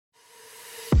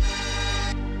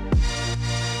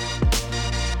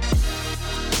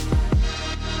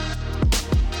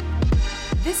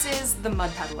The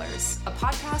Mud Peddlers, a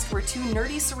podcast where two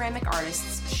nerdy ceramic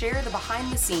artists share the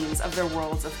behind-the-scenes of their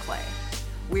worlds of clay.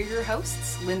 We're your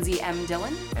hosts, Lindsay M.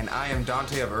 Dillon. And I am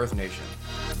Dante of Earth Nation.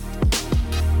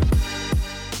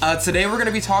 Today we're going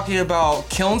to be talking about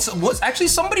kilns. Actually,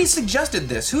 somebody suggested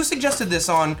this. Who suggested this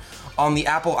on the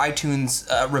Apple iTunes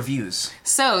reviews?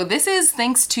 So this is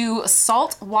thanks to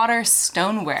Saltwater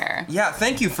Stoneware. Yeah,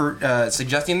 thank you for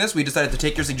suggesting this. We decided to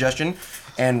take your suggestion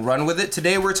and run with it.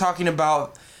 Today we're talking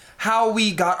about how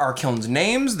we got our kilns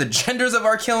names, the genders of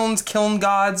our kilns, kiln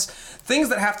gods, things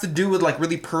that have to do with like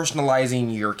really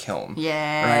personalizing your kiln.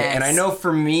 Yes. Right? And I know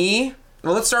for me,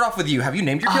 well, let's start off with you. Have you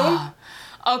named your kiln?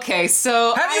 Okay,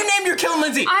 so... Have you named your kiln,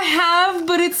 Lindsay? I have,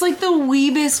 but it's like the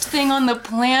weebest thing on the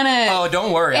planet. Oh,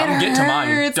 don't worry. I'm getting to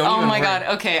mine. Don't even worry. God.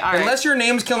 Okay, all right. Unless your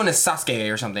name's kiln is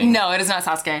Sasuke or something. No, it is not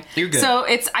Sasuke. You're good. So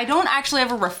I don't actually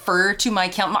ever refer to my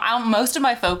kiln. Most of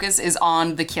my focus is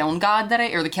on the kiln god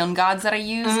the kiln gods that I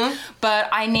use. Mm-hmm. But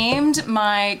I named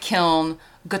my kiln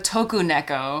Gotoku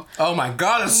Neko. Oh my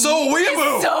god, it's so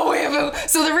weeaboo! It's so weeaboo!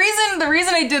 So the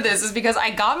reason I did this is because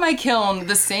I got my kiln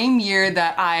the same year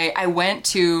that I went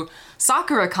to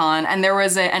SakuraCon, and there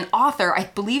was an author, I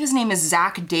believe his name is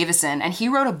Zach Davison, and he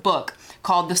wrote a book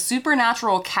called The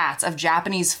Supernatural Cats of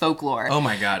Japanese Folklore. Oh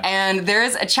my god. And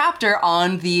there's a chapter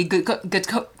on the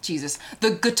Gotoku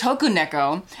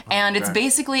Neko, and it's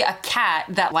basically a cat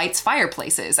that lights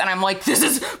fireplaces. And I'm like, this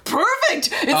is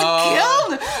perfect! It's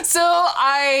a kiln! So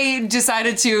I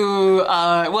decided to,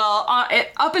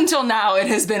 up until now, it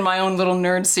has been my own little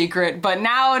nerd secret, but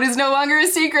now it is no longer a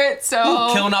secret, so...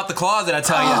 Ooh, kiln out the closet, I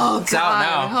tell you. Oh, it's God.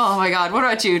 out now. Oh my god, what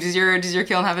about you? Does your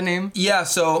kiln have a name? Yeah,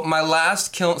 so my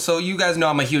last kiln, so you guys know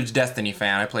I'm a huge Destiny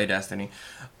fan. I play Destiny.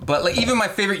 But like even my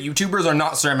favorite YouTubers are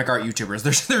not ceramic art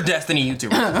YouTubers. They're Destiny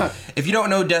YouTubers. If you don't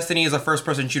know, Destiny is a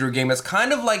first-person shooter game that's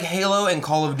kind of like Halo and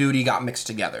Call of Duty got mixed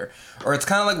together. Or it's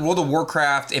kind of like World of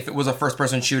Warcraft if it was a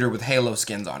first-person shooter with Halo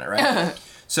skins on it, right?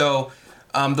 So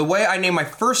the way I named my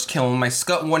first kiln, my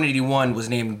Scut 181, was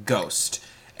named Ghost.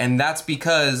 And that's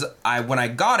because when I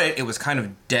got it, it was kind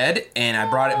of dead, and I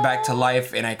brought it back to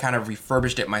life, and I kind of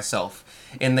refurbished it myself.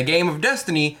 In the game of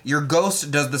Destiny, your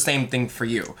ghost does the same thing for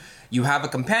you. You have a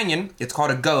companion, it's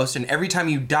called a ghost, and every time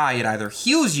you die, it either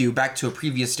heals you back to a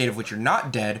previous state of which you're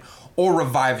not dead, or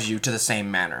revives you to the same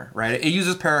manner, right? It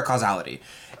uses paracausality.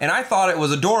 And I thought it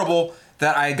was adorable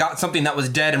that I got something that was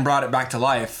dead and brought it back to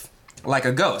life, like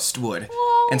a ghost would.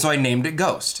 And so I named it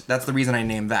Ghost. That's the reason I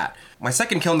named that. My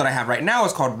second kiln that I have right now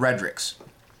is called Redrix.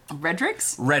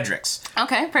 Redrix? Redrix.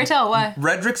 Okay, pray tell, why?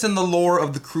 Redrix in the lore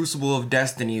of the Crucible of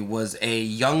Destiny was a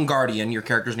young guardian, your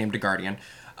character's named a guardian,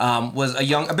 was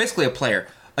basically a player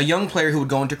who would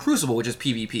go into Crucible, which is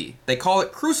PvP. They call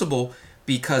it Crucible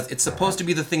because it's supposed to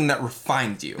be the thing that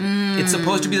refines you. It's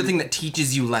supposed to be the thing that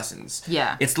teaches you lessons.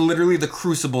 Yeah. It's literally the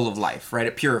crucible of life, right?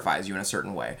 It purifies you in a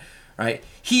certain way, right?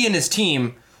 He and his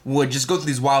team would just go through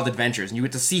these wild adventures, and you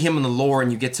get to see him in the lore,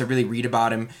 and you get to really read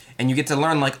about him, and you get to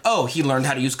learn, like, oh, he learned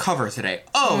how to use cover today.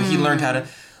 Oh, he learned how to...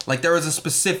 Like, there was a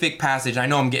specific passage, I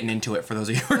know I'm getting into it for those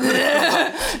of you who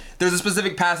are there's a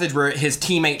specific passage where his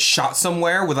teammate shot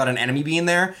somewhere without an enemy being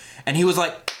there, and he was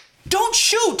like, don't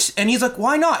shoot! And he's like,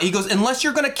 why not? He goes, unless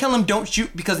you're gonna kill him, don't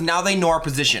shoot, because now they know our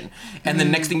position. And the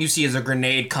next thing you see is a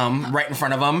grenade come right in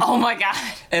front of him. Oh my god.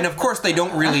 And of course, they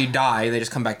don't really die, they just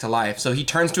come back to life. So he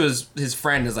turns to his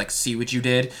friend and is like, see what you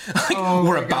did? Like,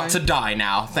 we're about to die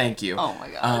now, thank you. Oh my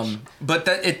gosh. But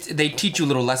they teach you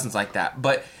little lessons like that.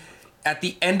 But at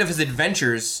the end of his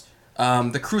adventures,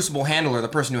 the Crucible handler, the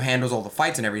person who handles all the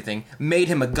fights and everything, made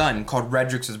him a gun called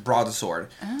Redrix's Broadsword.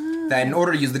 That in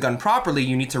order to use the gun properly,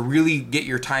 you need to really get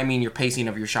your timing, your pacing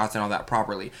of your shots and all that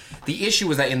properly. The issue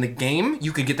was that in the game,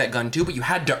 you could get that gun too, but you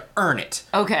had to earn it.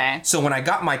 Okay. So when I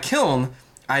got my kiln,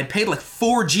 I had paid like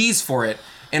 4 G's for it,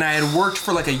 and I had worked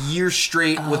for like a year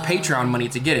straight with Patreon money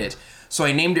to get it. So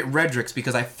I named it Redrix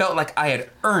because I felt like I had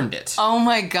earned it. Oh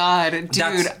my god, dude.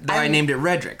 That's why I named it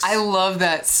Redrix. I love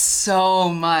that so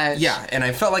much. Yeah, and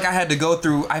I felt like I had to go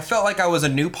through, I felt like I was a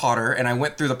new potter, and I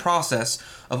went through the process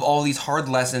of all these hard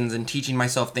lessons and teaching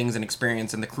myself things and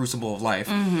experience in the crucible of life.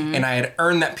 And I had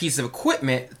earned that piece of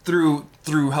equipment through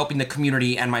helping the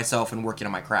community and myself and working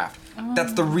on my craft.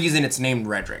 That's the reason it's named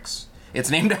Redrix. It's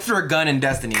named after a gun in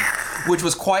Destiny, which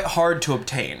was quite hard to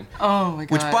obtain. Oh my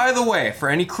god. Which, by the way, for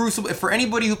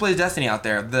anybody who plays Destiny out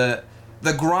there, the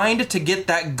grind to get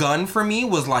that gun for me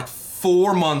was like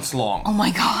 4 months long. Oh my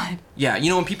god. Yeah,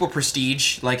 you know when people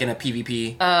prestige, like in a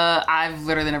PvP? I've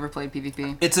literally never played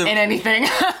PvP. In anything.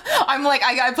 I'm like,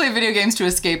 I play video games to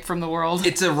escape from the world.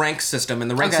 It's a rank system, and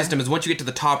the rank system is once you get to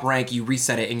the top rank, you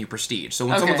reset it and you prestige. So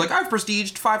when someone's like, I've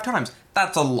prestiged 5 times,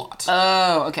 that's a lot.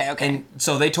 Oh, okay. And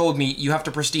so they told me you have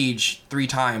to prestige 3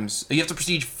 times. You have to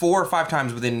prestige 4 or 5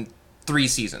 times within 3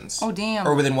 seasons. Oh, damn.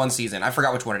 Or within 1 season. I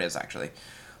forgot which one it is, actually.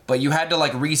 But you had to,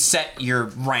 like, reset your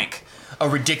rank a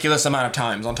ridiculous amount of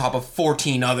times on top of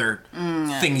 14 other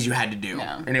things you had to do.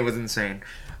 Yeah. And it was insane.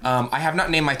 I have not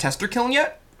named my tester kiln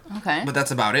yet. Okay. But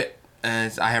that's about it. I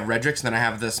have Redrix, and then I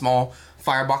have the small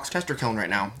firebox tester kiln right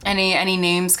now. Any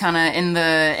names kind of in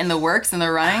the works, in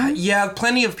the running? Yeah,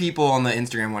 plenty of people on the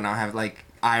Instagram one now have, like,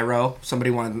 Iro.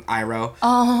 Somebody wanted Iro.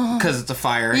 Oh. Because it's a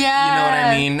fire. Yeah. You know what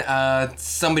I mean?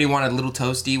 Somebody wanted Little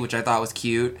Toasty, which I thought was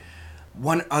cute.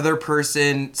 One other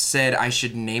person said I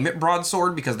should name it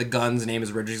Broadsword because the gun's name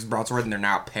is Redrix's Broadsword and they're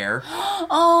now a pair.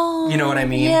 Oh. You know what I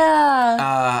mean?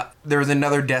 Yeah. There was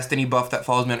another Destiny buff that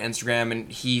follows me on Instagram,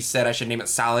 and he said I should name it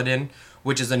Saladin,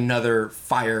 which is another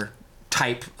fire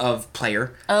type of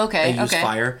player. Okay. They use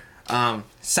fire.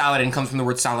 Saladin comes from the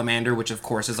word salamander, which of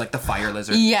course is like the fire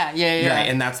lizard. Yeah. Right,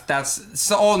 and that's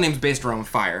so all names based around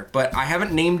fire. But I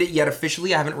haven't named it yet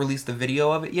officially. I haven't released the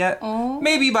video of it yet. Oh.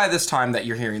 Maybe by this time that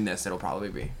you're hearing this, it'll probably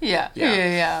be.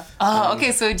 Yeah. Oh,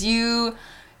 okay. So do you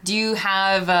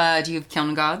have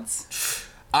Kiln Gods?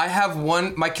 I have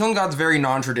one. My Kiln God's very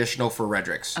non-traditional for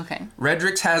Redrix. Okay.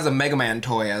 Redrix has a Mega Man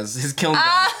toy as his Kiln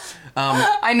God.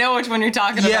 I know which one you're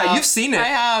talking about. Yeah, you've seen it. I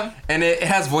have. And it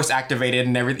has voice activated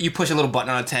and everything. You push a little button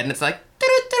on its head and it's like...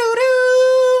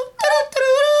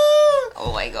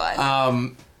 Oh my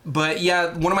god. But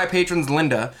yeah, one of my patrons,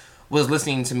 Linda, was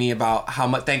listening to me about how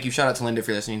much... Thank you, shout out to Linda if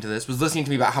you're listening to this. Was listening to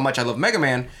me about how much I love Mega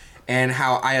Man and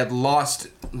how I had lost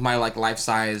my like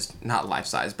life-size... Not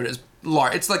life-size, but it's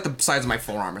large. It's like the size of my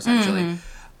forearm, essentially.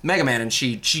 Mega Man, and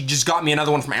she just got me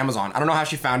another one from Amazon. I don't know how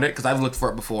she found it, because I've looked for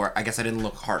it before. I guess I didn't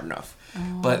look hard enough.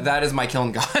 But that is my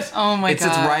Kiln God. Oh my god. It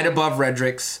sits right above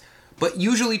Redrix. But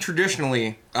usually,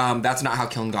 traditionally, that's not how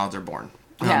Kiln Gods are born.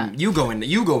 Yeah. You go into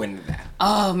that.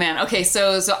 Oh man. Okay.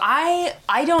 So I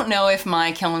don't know if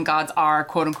my Kiln Gods are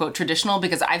quote unquote traditional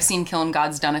because I've seen Kiln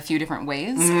Gods done a few different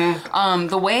ways.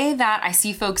 The way that I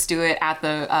see folks do it at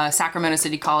the Sacramento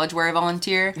City College where I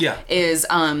volunteer is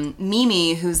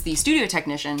Mimi, who's the studio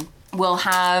technician, will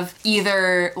have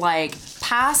either like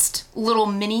past little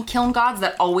mini Kiln Gods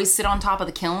that always sit on top of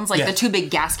the kilns, like the 2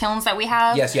 big gas kilns that we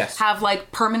have. Yes. Have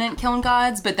like permanent Kiln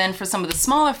Gods, but then for some of the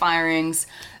smaller firings,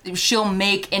 she'll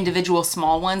make individual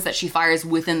small ones that she fires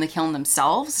within the kiln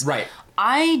themselves. Right.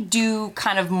 I do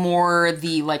kind of more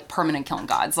the like permanent Kiln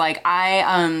Gods. Like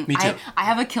Me too. I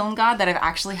have a Kiln God that I've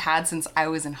actually had since I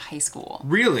was in high school.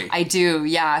 Really? I do,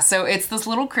 yeah. So it's this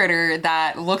little critter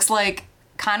that looks like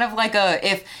kind of like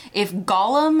if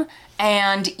Gollum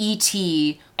and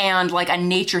E.T. and like a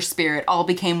nature spirit all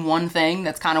became one thing,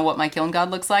 that's kind of what my Kiln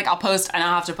God looks like. I'll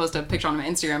have to post a picture on my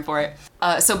Instagram for it.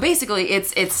 So basically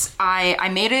I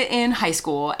made it in high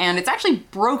school and it's actually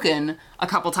broken a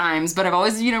couple times, but I've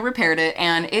always, repaired it,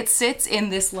 and it sits in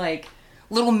this like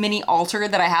little mini altar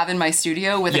that I have in my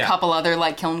studio with a couple other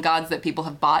like Kiln Gods that people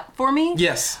have bought for me.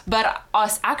 Yes. But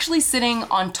us actually sitting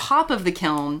on top of the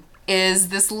kiln is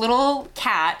this little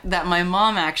cat that my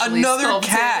mom actually Another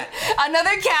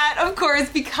cat, of course,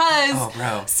 because oh,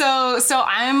 bro. So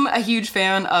I'm a huge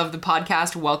fan of the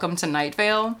podcast Welcome to Night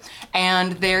Vale,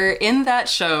 and there in that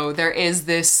show there is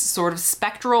this sort of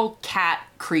spectral cat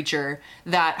creature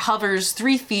that hovers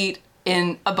 3 feet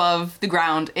above the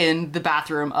ground in the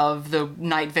bathroom of the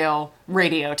Night Vale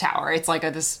radio tower. It's like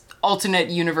this alternate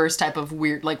universe type of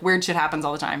weird shit happens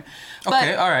all the time.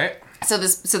 Okay, all right. So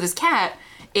this cat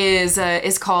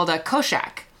is called a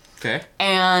Koshak. Okay.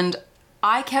 And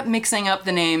I kept mixing up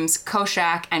the names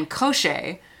Koshak and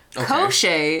Koshche. Okay.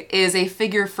 Koshche is a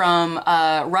figure from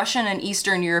Russian and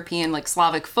Eastern European, like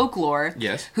Slavic folklore.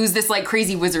 Yes. Who's this like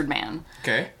crazy wizard man.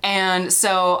 Okay. And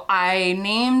so I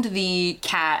named the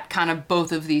cat kind of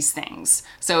both of these things.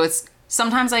 So it's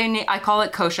sometimes I call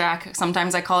it Koshak,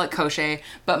 sometimes I call it Koshche,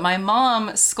 but my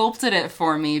mom sculpted it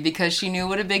for me because she knew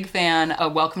what a big fan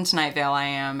of Welcome to Night Vale I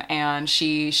am, and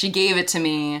she gave it to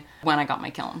me when I got my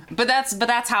kiln. But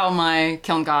that's how my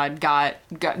Kiln God got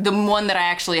the one that I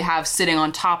actually have sitting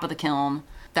on top of the kiln.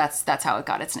 That's how it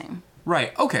got its name.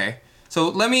 Right. Okay. So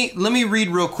let me read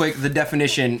real quick the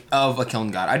definition of a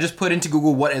Kiln God. I just put into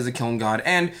Google what is a Kiln God,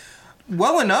 and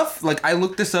well enough, like I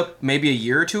looked this up maybe a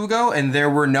year or two ago, and there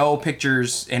were no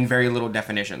pictures and very little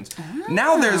definitions.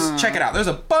 Now check it out, there's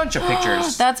a bunch of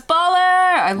pictures. That's baller!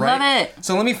 I love it.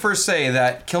 So let me first say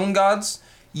that Kiln Gods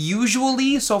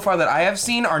usually, so far that I have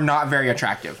seen, are not very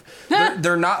attractive.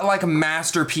 They're not like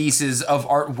masterpieces of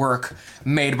artwork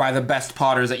made by the best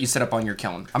potters that you set up on your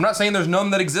kiln. I'm not saying there's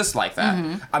none that exist like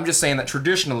that. I'm just saying that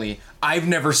traditionally, I've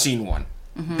never seen one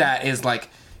that is like,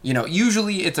 you know,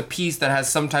 usually it's a piece that has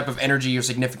some type of energy or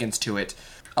significance to it.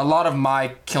 A lot of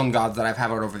my Kiln Gods that I've had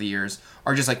out over the years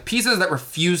are just like pieces that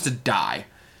refuse to die.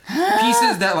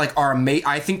 Pieces that like are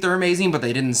I think they're amazing, but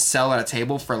they didn't sell at a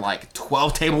table for like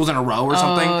 12 tables in a row or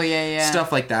something. Oh, yeah.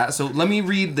 Stuff like that. So let me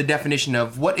read the definition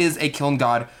of what is a Kiln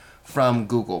God from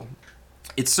Google.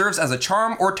 It serves as a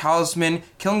charm or talisman.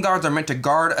 Kiln Gods are meant to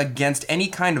guard against any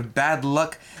kind of bad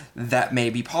luck that may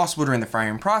be possible during the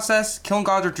firing process. Kiln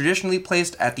Gods are traditionally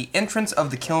placed at the entrance of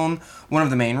the kiln. One of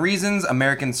the main reasons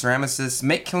American ceramicists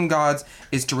make Kiln Gods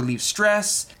is to relieve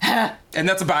stress. And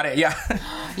that's about it, yeah.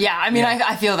 Yeah, I mean,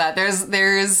 I feel that.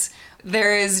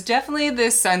 There is definitely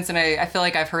this sense, and I feel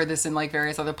like I've heard this in like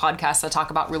various other podcasts that talk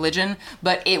about religion,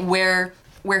 but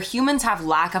where humans have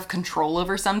lack of control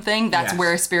over something, that's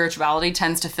where spirituality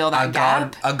tends to fill that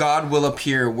gap. A god will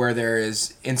appear where there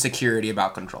is insecurity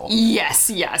about control. Yes.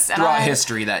 And throughout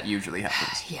history, that usually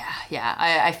happens. Yeah,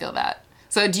 I feel that.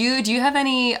 So do you have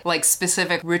any like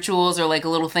specific rituals or like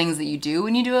little things that you do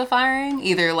when you do a firing?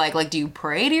 Either like do you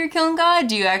pray to your kiln god?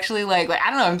 Do you actually like I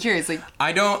don't know, I'm curious. Like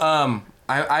I don't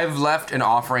I've left an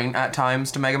offering at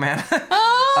times to Mega Man.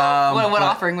 What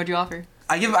offering would you offer?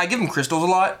 I give him crystals a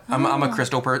lot. I'm a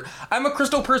crystal person. I'm a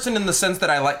crystal person in the sense that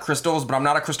I like crystals, but I'm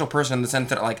not a crystal person in the sense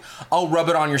that like I'll rub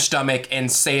it on your stomach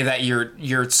and say that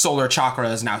your solar chakra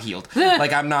is now healed.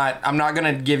 Like I'm not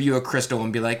gonna give you a crystal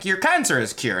and be like your cancer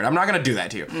is cured. I'm not gonna do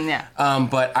that to you. Yeah.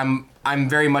 But I'm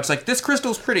very much like this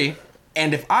crystal's pretty,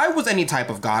 and if I was any type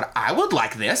of god, I would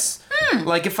like this.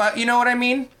 Like if you know what I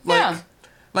mean? Like, yeah.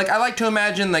 Like I like to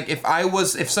imagine like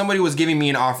if somebody was giving me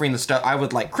an offering, the stuff I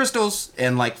would like crystals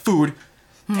and like food.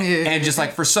 And just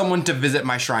like for someone to visit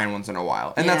my shrine once in a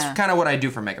while. And that's kind of what I do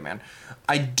for Mega Man.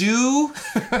 I do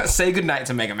say goodnight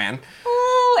to Mega Man.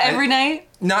 Ooh, every night?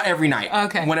 Not every night.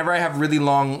 Okay. Whenever I have really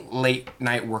long, late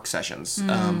night work sessions.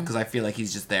 Because I feel like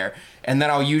he's just there. And then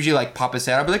I'll usually like pop his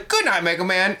head. I'll be like, good night, Mega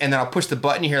Man. And then I'll push the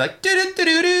button. You hear like,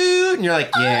 do-do-do-do-do. And you're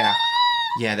like, yeah.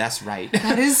 Yeah, that's right.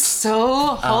 That is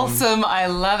so wholesome. I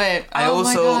love it. My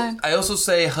God. I also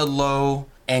say hello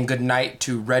and good night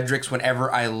to Redrix whenever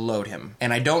I load him.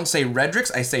 And I don't say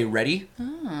Redrix, I say Ready.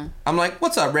 I'm like,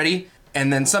 what's up, Ready?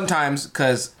 And then sometimes,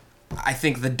 because I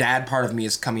think the dad part of me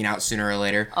is coming out sooner or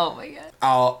later. Oh my God.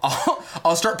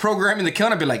 I'll start programming the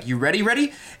kiln. I'll be like, you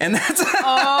ready? And that's...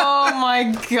 Oh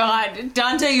my God.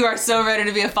 Dante, you are so ready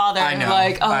to be a father. I know.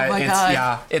 Like, oh my God.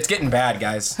 Yeah, it's getting bad,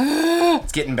 guys.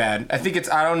 It's getting bad. I think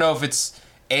I don't know if it's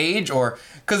age or...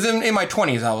 Because in my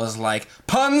 20s, I was like,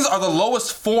 puns are the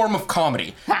lowest form of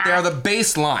comedy. They are the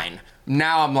baseline.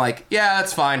 Now I'm like, yeah,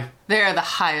 that's fine. They are the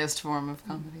highest form of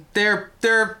comedy. They're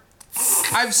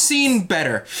I've seen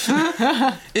better.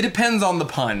 It depends on the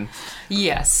pun.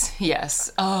 Yes.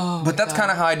 Oh. But that's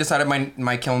kind of how I decided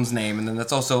my kiln's name. And then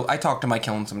that's also, I talk to my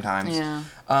kiln sometimes. Yeah.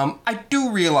 I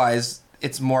do realize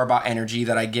it's more about energy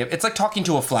that I give. It's like talking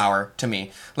to a flower to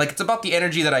me. Like it's about the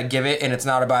energy that I give it, and it's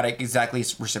not about it exactly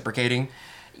reciprocating.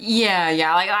 Yeah.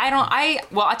 Like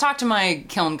I talk to my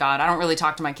kiln god. I don't really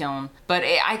talk to my kiln, but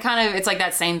it's like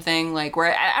that same thing, like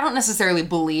where I don't necessarily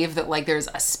believe that like there's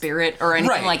a spirit or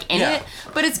anything like in it,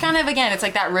 but it's kind of, again, it's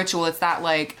like that ritual. It's that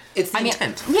like, it's the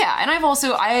intent. Yeah. And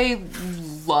I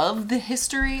love the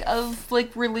history of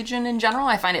like religion in general.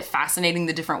 I find it fascinating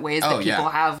the different ways that people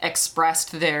have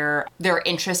expressed their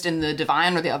interest in the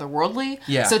divine or the otherworldly.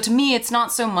 Yeah. So to me, it's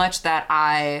not so much that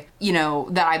I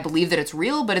believe that it's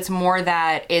real, but it's more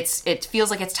that it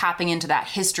feels like it's tapping into that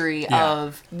history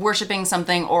of worshiping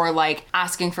something or like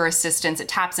asking for assistance. It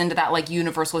taps into that like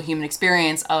universal human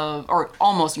experience or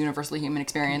almost universally human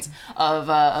experience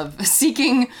of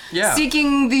seeking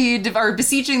or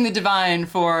beseeching the divine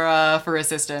for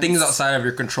assistance. Things outside of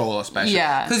your control, especially.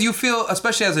 Yeah. Because you feel,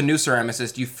 especially as a new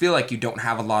ceramicist, you feel like you don't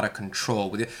have a lot of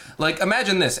control with it. Like,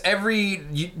 imagine this. Every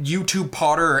YouTube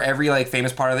potter or every, like,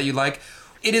 famous potter that you like,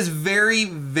 it is very,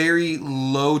 very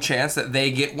low chance that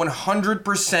they get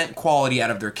 100% quality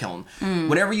out of their kiln.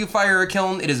 Whenever you fire a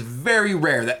kiln, it is very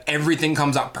rare that everything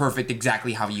comes out perfect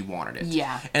exactly how you wanted it.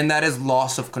 Yeah. And that is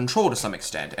loss of control to some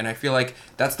extent. And I feel like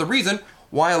that's the reason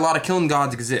why a lot of kiln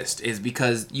gods exist, is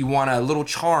because you want a little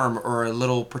charm or a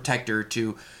little protector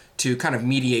to kind of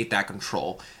mediate that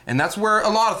control. And that's where a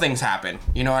lot of things happen.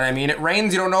 You know what I mean? It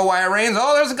rains, you don't know why it rains.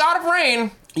 Oh, there's a god of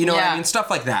rain. You know what I mean? Stuff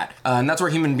like that. And that's where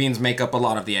human beings make up a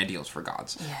lot of the ideals for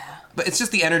gods. Yeah. But it's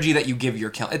just the energy that you give your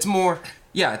kiln. It's more,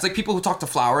 it's like people who talk to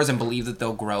flowers and believe that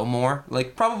they'll grow more.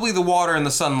 Like, probably the water and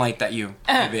the sunlight that you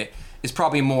give it is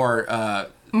probably more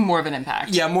of an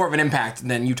impact. Yeah, more of an impact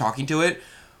than you talking to it.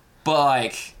 But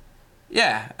like,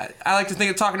 yeah, I like to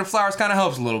think that talking to flowers kind of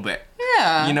helps a little bit.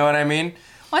 Yeah. You know what I mean?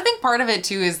 Well, I think part of it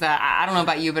too is that, I don't know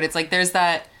about you, but it's like there's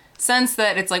that sense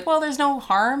that it's like, well, there's no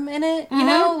harm in it, you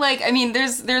know? Like, I mean,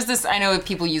 there's this, I know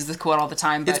people use this quote all the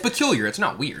time, but... It's peculiar, it's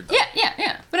not weird, though.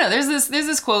 Yeah. But no, there's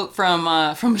this quote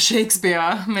from Shakespeare.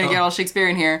 I'm gonna get all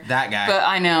Shakespearean here. That guy. But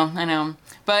I know.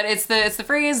 But it's the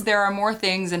phrase, there are more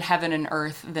things in heaven and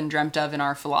earth than dreamt of in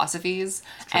our philosophies.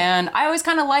 And I always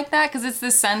kind of like that, because it's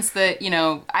this sense that, you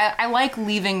know, I like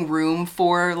leaving room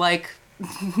for, like,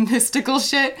 mystical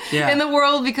shit in the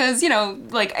world, because, you know,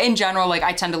 like, in general, like,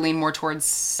 I tend to lean more towards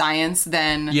science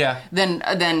than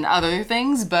other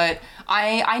things, but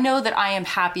I know that I am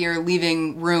happier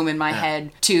leaving room in my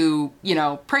head to, you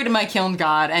know, pray to my kiln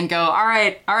god and go, all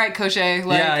right, Koshe,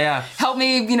 like, help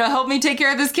me take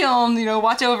care of this kiln, you know,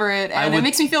 watch over it, and it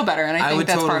makes me feel better, and I think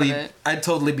that's part of it. I'd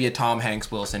totally be a Tom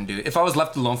Hanks Wilson dude. If I was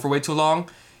left alone for way too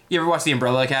long. You ever watch The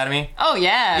Umbrella Academy? Oh,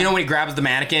 yeah. You know when he grabs the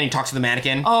mannequin, he talks to the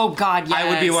mannequin? Oh, God, yes. I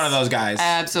would be one of those guys.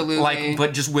 Absolutely. Like,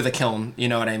 but just with a kiln, you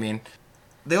know what I mean?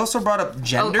 They also brought up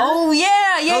gender. Oh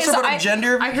yeah. They also brought up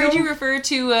gender. I heard you refer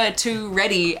to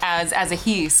Reddy as a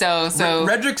he. So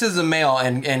Redrix is a male,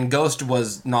 and Ghost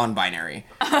was non-binary.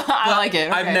 I like it.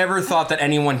 Okay. I've never thought that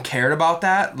anyone cared about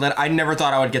that. I never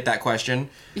thought I would get that question.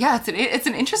 Yeah, it's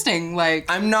an interesting, like.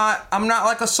 I'm not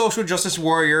like a social justice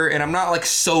warrior, and I'm not like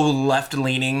so left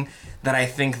leaning that I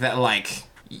think that, like,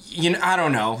 you know, I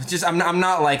don't know. Just I'm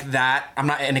not like that. I'm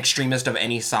not an extremist of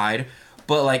any side.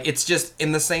 But, like, it's just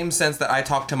in the same sense that I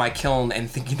talk to my kiln and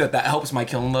thinking that helps my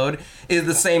kiln load is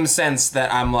the same sense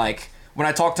that I'm like, when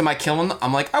I talk to my kiln,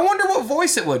 I'm like, I wonder what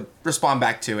voice it would respond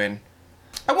back to, and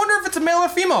I wonder if it's a male or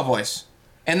female voice.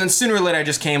 And then sooner or later I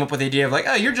just came up with the idea of like,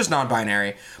 oh, you're just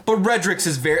non-binary. But Redrix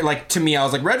is very, like, to me, I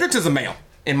was like, Redrix is a male.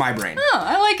 In my brain. Oh,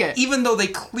 I like it. Even though they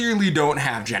clearly don't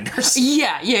have genders.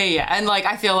 Yeah. And, like,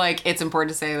 I feel like it's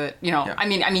important to say that, you know, I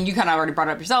mean, you kind of already brought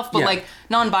it up yourself, but, like,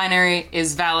 non-binary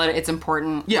is valid. It's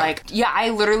important. Yeah. Like,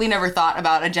 I literally never thought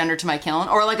about a gender to my kiln.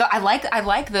 Or, like, I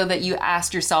like, though, that you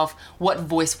asked yourself, what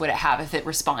voice would it have if it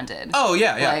responded? Oh,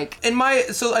 yeah. Like,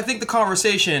 so I think the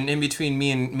conversation in between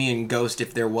me and Ghost,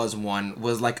 if there was one,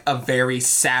 was, like, a very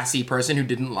sassy person who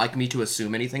didn't like me to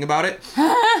assume anything about it.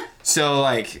 So,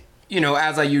 like... You know,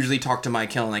 as I usually talk to my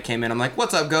kiln, I came in, I'm like,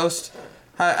 what's up, Ghost?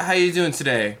 How you doing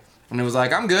today? And it was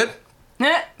like, I'm good.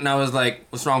 And I was like,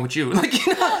 what's wrong with you? Like,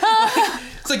 you know,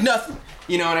 it's like nothing.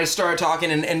 You know, and I started talking,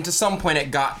 and to some point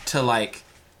it got to, like,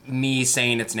 me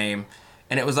saying its name.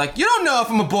 And it was like, you don't know if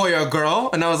I'm a boy or a girl.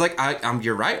 And I was like,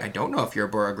 you're right, I don't know if you're a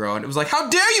boy or a girl. And it was like, how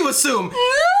dare you assume?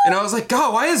 And I was like,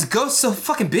 God, why is Ghost so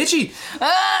fucking bitchy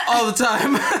all the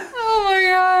time? Oh my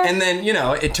God. And then, you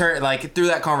know, it turned, like, through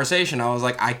that conversation, I was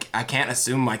like, I can't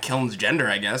assume my kiln's gender,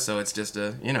 I guess. So it's just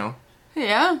a, you know.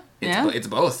 Yeah. It's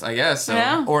both, I guess. So,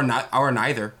 yeah. Or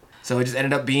neither. So it just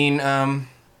ended up being,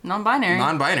 non-binary.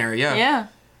 Non-binary, yeah. Yeah.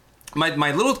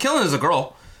 My little kiln is a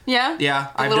girl. Yeah?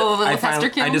 Yeah.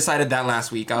 I decided that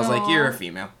last week. I was like, you're a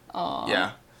female. Aww.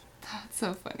 Yeah. That's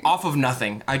so funny. Off of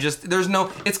nothing.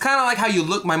 It's kind of like how you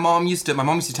look, my mom used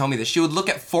to tell me this. She would look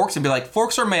at forks and be like,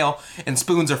 forks are male and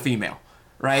spoons are female,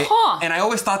 right? Huh. And I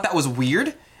always thought that was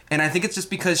weird. And I think it's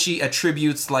just because she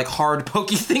attributes, like, hard,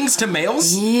 pokey things to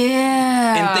males.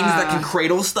 Yeah. And things that can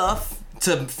cradle stuff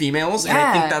to females, and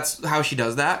I think that's how she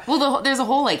does that. Well, there's a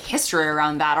whole, like, history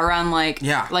around that,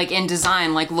 like in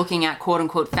design, like looking at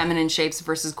quote-unquote feminine shapes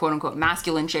versus quote-unquote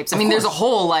masculine shapes. I mean, there's a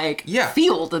whole, like,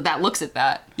 field that looks at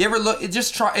that. You ever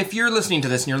if you're listening to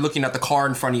this and you're looking at the car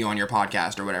in front of you on your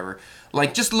podcast or whatever,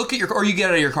 like, just look at or you get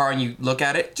out of your car and you look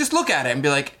at it, just look at it and be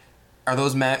like, are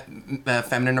those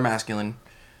feminine or masculine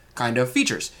kind of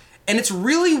features? And it's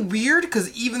really weird,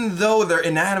 because even though they're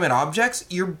inanimate objects,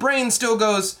 your brain still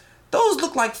goes, those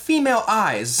look like female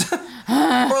eyes.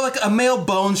 Or like a male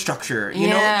bone structure. You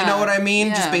know what I mean?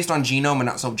 Yeah. Just based on genome and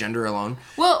not so gender alone.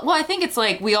 Well, I think it's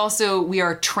like we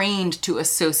are trained to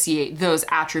associate those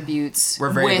attributes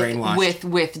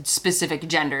with specific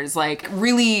genders. Like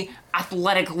really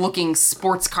athletic looking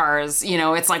sports cars, you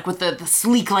know, it's like with the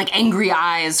sleek, like angry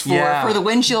eyes for the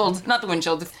windshield, not the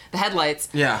windshield, the headlights.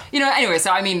 Yeah. You know, anyway,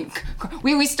 so I mean,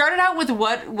 we started out with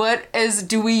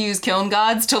do we use Kiln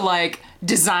Gods to like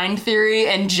design theory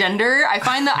and gender? I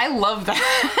find that I love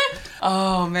that.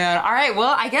 Oh man. All right.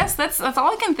 Well, I guess that's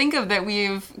all I can think of that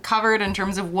we've covered in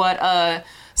terms of what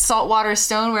Saltwater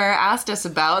Stoneware asked us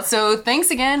about. So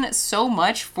thanks again so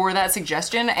much for that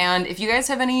suggestion. And if you guys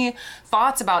have any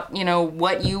thoughts about, you know,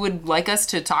 what you would like us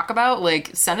to talk about, like,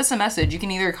 send us a message. You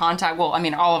can either contact, well, I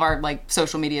mean, all of our, like,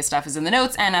 social media stuff is in the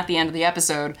notes and at the end of the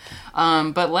episode.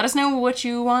 But let us know what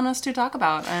you want us to talk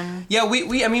about. And yeah,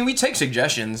 we take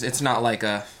suggestions. It's not like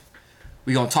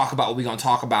we gonna talk about what we gonna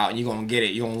talk about and you gonna get it.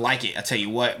 You gonna like it. I tell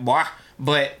you what, boy.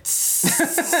 But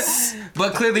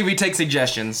but clearly we take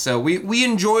suggestions, so we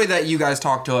enjoy that you guys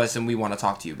talk to us and we want to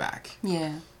talk to you back.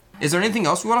 Yeah. Is there anything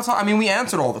else we want to talk? I mean, we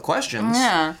answered all the questions.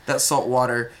 Yeah. That's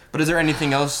saltwater. But is there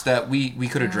anything else that we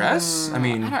could address? I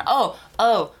mean.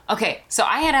 Okay. So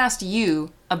I had asked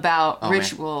you about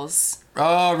rituals. Man.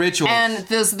 Oh, rituals. And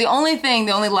the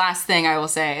only last thing I will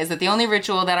say is that the only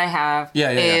ritual that I have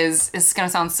is, it's gonna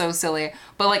sound so silly,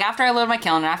 but like after I load my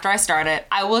kiln and after I start it,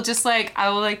 I will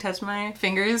touch my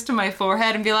fingers to my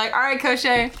forehead and be like, all right,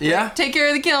 Koshe, take care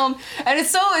of the kiln. And it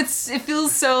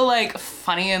feels so like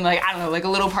funny and like, I don't know, like a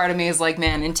little part of me is like,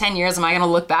 man, in 10 years, am I gonna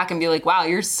look back and be like, wow,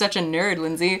 you're such a nerd,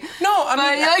 Lindsay? No, I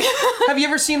mean, have you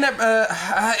ever seen that,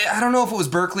 I don't know if it was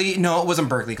Berkeley. No, it wasn't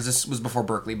Berkeley because this was before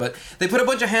Berkeley, but they put a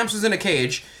bunch of hamsters in a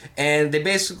cage and they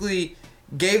basically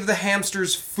gave the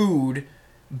hamsters food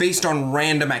based on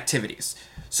random activities.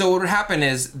 So what would happen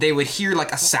is they would hear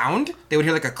like a sound, they would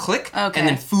hear like a click, and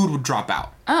then food would drop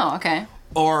out. Oh, okay.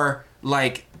 Or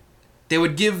like they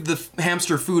would give the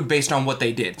hamster food based on what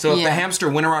they did. So if the hamster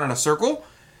went around in a circle,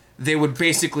 they would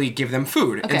basically give them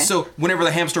food. Okay. And so whenever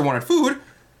the hamster wanted food,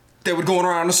 they would go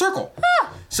around in a circle.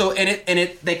 So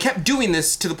they kept doing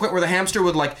this to the point where the hamster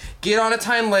would like get on its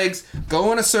hind legs,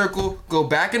 go in a circle, go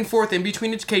back and forth in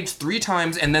between its cage 3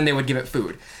 times, and then they would give it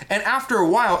food. And after a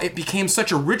while, it became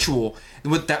such a ritual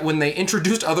that when they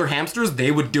introduced other hamsters,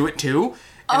 they would do it too.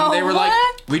 And they were like,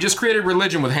 we just created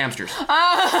religion with hamsters.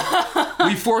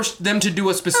 We forced them to do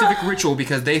a specific ritual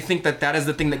because they think that is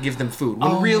the thing that gives them food.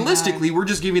 When realistically, we're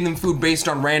just giving them food based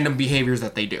on random behaviors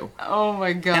that they do. Oh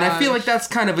my god. And I feel like that's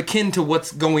kind of akin to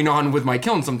what's going on with my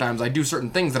kiln sometimes. I do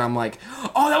certain things that I'm like,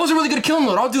 oh, that was a really good kiln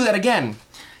load. I'll do that again.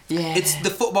 Yeah. It's the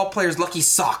football player's lucky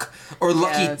sock or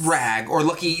lucky rag or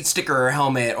lucky sticker or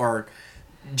helmet or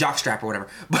jockstrap or whatever.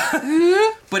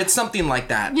 But it's something like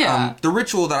that. Yeah. The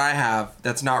ritual that I have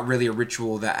that's not really a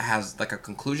ritual that has like a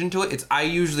conclusion to it, I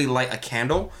usually light a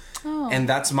candle. And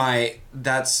that's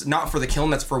not for the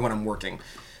kiln, that's for when I'm working.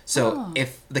 So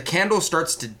if the candle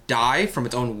starts to die from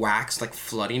its own wax, like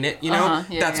flooding it,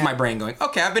 that's my brain going,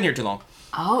 okay, I've been here too long.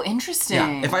 Oh, interesting.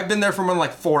 Yeah. If I've been there for more than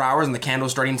like 4 hours and the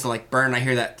candle's starting to like burn, I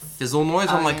hear that fizzle noise,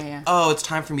 I'm like, oh, it's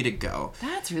time for me to go.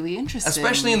 That's really interesting.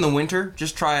 Especially in the winter,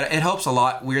 just try it. It helps a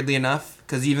lot, weirdly enough,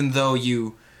 because even though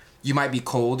you might be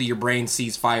cold, your brain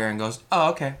sees fire and goes,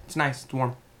 oh, okay, it's nice, it's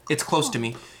warm. It's close to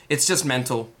me. It's just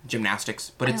mental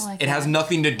gymnastics, but it has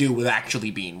nothing to do with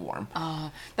actually being warm.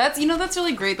 That's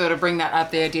really great though to bring that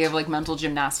up, the idea of like mental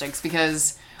gymnastics,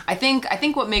 because I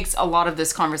think what makes a lot of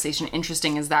this conversation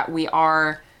interesting is that we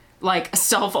are like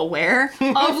self-aware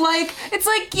of like, it's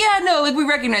like, like we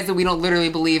recognize that we don't literally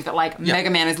believe that like Mega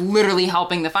Man is literally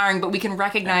helping the firing, but we can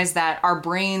recognize that our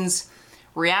brains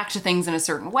react to things in a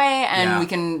certain way, and we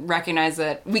can recognize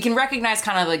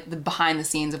kind of like the behind the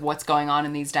scenes of what's going on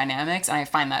in these dynamics, and I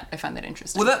find that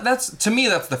interesting. Well, that's to me,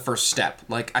 that's the first step.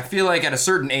 Like, I feel like at a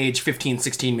certain age, 15,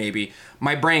 16 maybe,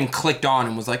 my brain clicked on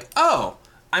and was like, oh,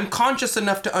 I'm conscious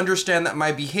enough to understand that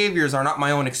my behaviors are not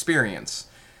my own experience.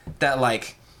 That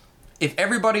like, if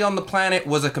everybody on the planet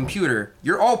was a computer,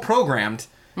 you're all programmed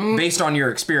based on your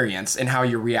experience and how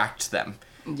you react to them.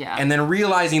 Yeah. And then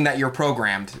realizing that you're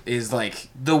programmed is like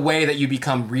the way that you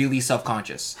become really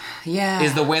self-conscious. Yeah.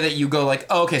 Is the way that you go like,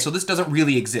 oh, okay, so this doesn't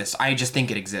really exist. I just think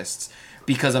it exists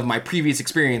because of my previous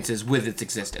experiences with its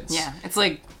existence. Yeah. It's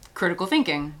like critical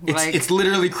thinking. It's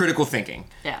literally critical thinking.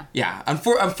 Yeah. Yeah.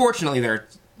 Unfortunately,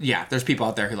 there's people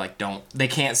out there who like they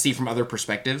can't see from other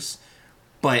perspectives.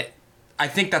 But I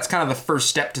think that's kind of the first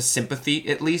step to sympathy,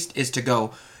 at least, is to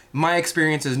go, my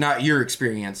experience is not your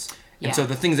experience. And so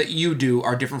the things that you do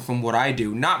are different from what I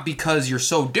do. Not because you're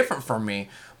so different from me,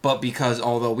 but because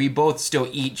although we both still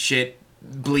eat shit,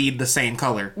 bleed the same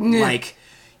color. Like,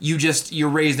 you're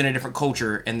raised in a different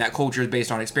culture, and that culture is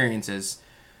based on experiences,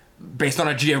 based on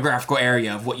a geographical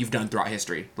area of what you've done throughout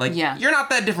history. Like, you're not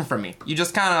that different from me. You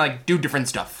just kind of, like, do different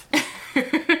stuff.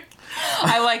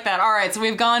 I like that. All right, so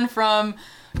we've gone from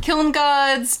Kiln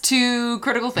Gods to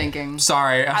critical thinking.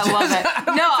 Sorry. I love it.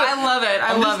 No, I love it.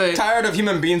 I love it. Tired of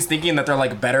human beings thinking that they're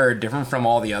like better or different from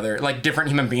all the other, like different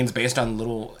human beings based on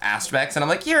little aspects. And I'm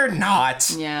like, you're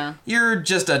not. Yeah. You're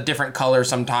just a different color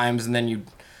sometimes, and then you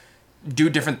do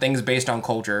different things based on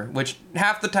culture, which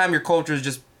half the time your culture is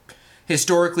just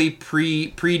historically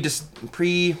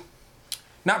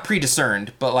not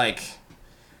pre-discerned, but like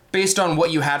based on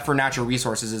what you had for natural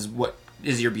resources is what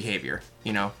is your behavior,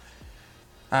 you know?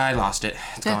 I lost it.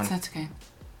 It's gone. That's okay.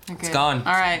 It's gone.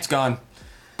 All right. It's gone.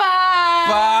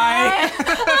 Bye.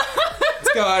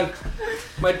 It's gone.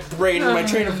 My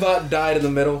train of thought died in the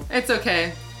middle. It's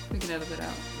okay. We can edit it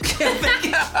out.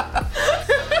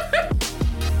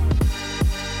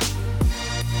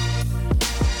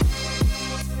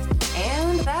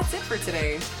 And that's it for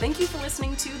today. Thank you for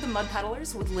listening to The Mud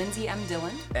Peddlers with Lindsay M.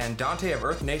 Dillon. And Dante of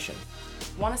Earth Nation.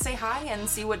 Want to say hi and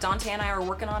see what Dante and I are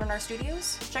working on in our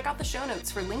studios? Check out the show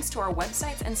notes for links to our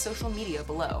websites and social media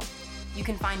below. You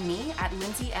can find me at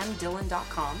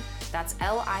lindsaymdillon.com. That's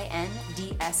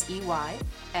LINDSEY,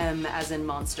 M as in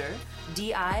monster,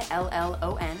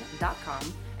 DILLON.com.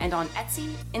 And on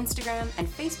Etsy, Instagram, and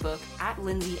Facebook at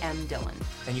Lindsay M. Dillon.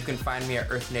 And you can find me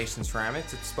at Earth Nation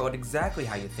Ceramics. It's spelled exactly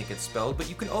how you think it's spelled, but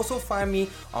you can also find me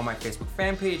on my Facebook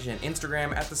fan page and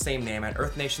Instagram at the same name at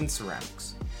Earth Nation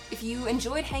Ceramics. If you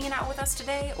enjoyed hanging out with us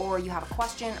today, or you have a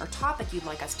question or topic you'd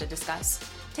like us to discuss,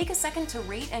 take a second to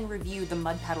rate and review The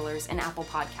Mud Peddlers in Apple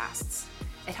Podcasts.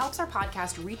 It helps our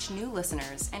podcast reach new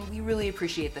listeners, and we really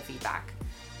appreciate the feedback.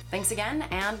 Thanks again,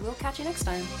 and we'll catch you next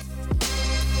time.